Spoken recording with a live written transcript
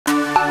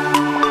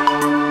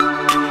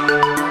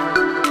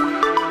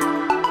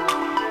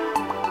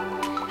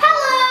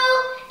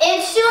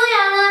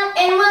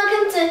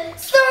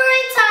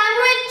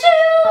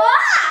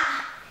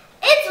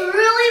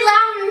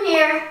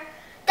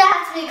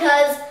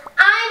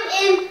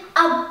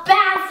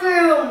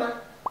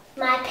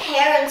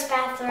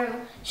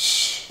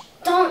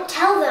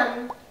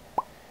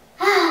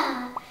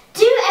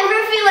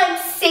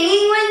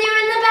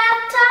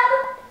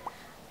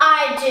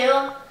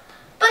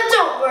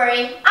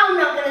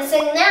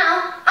focusing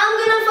now. I'm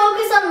going to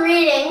focus on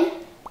reading.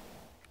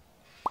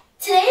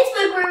 Today's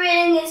book we're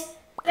reading is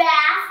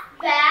Bath,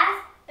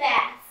 Bath,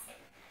 Bath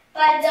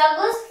by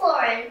Douglas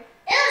Florin,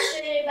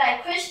 illustrated by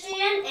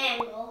Christian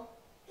Angle.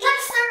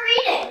 Let's start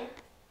reading.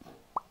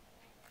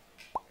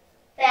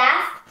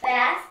 Bath,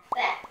 Bath,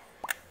 Bath.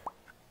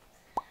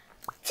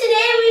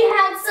 Today we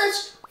had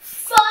such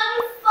fun.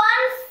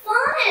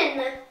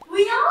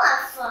 We all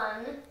have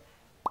fun.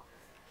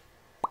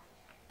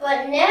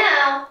 But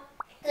now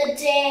the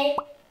day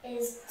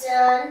is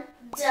done.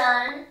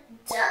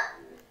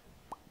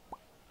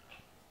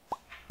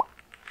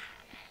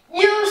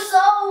 You're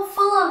so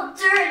full of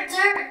dirt.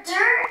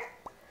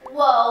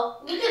 Whoa,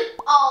 look at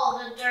all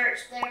the dirt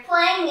they're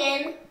playing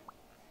in.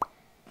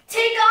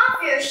 Take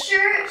off your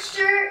shirt.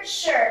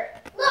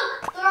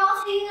 Look, they're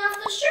all taking off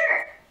the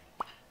shirt.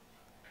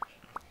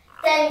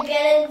 Then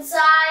get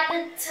inside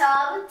the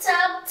tub.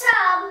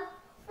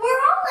 We're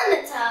all in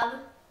the tub.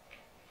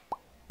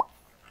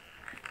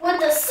 With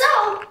the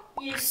soap,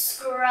 you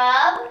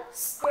scrub.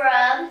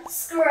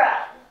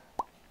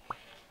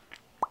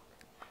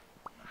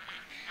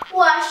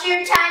 Wash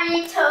your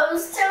tiny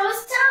toes.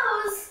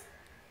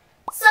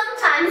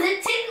 Sometimes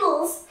it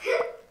tickles.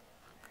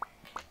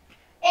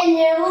 And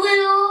your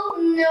little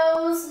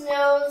nose.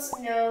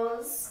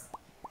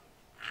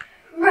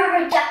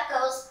 Rubber duck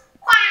goes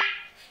quack.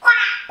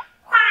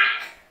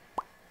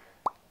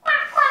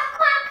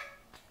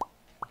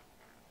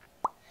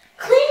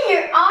 Clean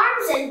your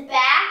arms and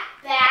back.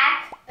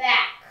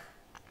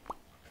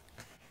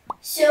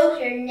 Soak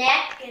your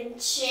neck and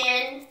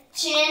chin.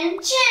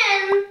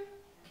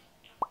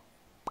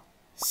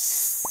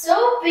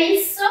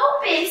 Soapy,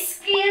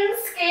 skin.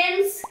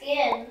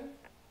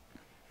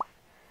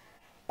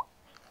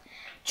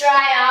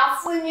 Dry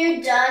off when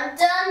you're done.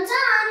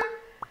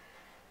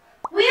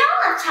 We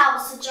all have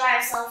towels to dry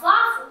ourselves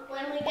off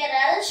when we get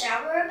out of the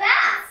shower or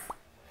bath.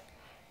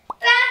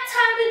 Bath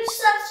time is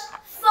such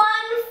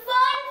fun.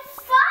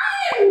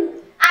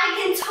 I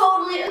can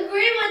totally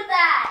agree with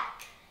that.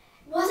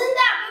 Wasn't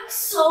that book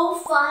so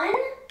fun?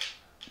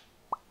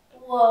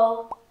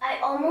 Whoa, I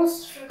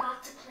almost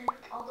forgot to play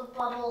with all the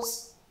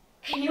bubbles.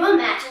 Can you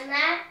imagine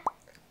that?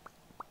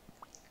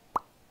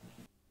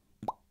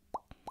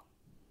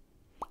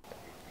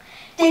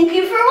 Thank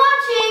you for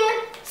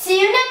watching. See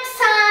you next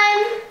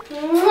time.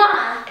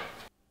 Mwah.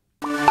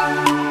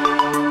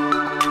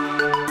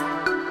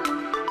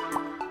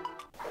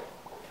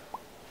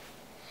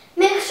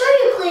 Make sure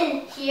you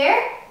clean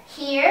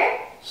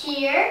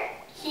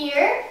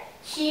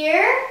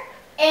here,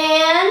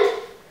 and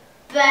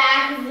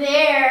back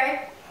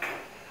there.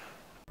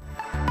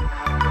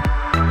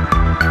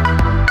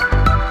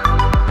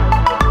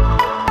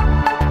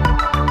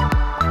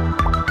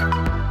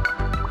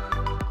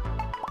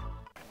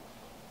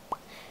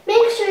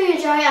 Make sure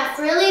you dry off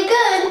really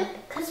good,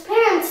 because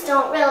parents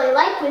don't really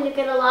like when you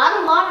get a lot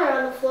of water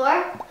on the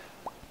floor.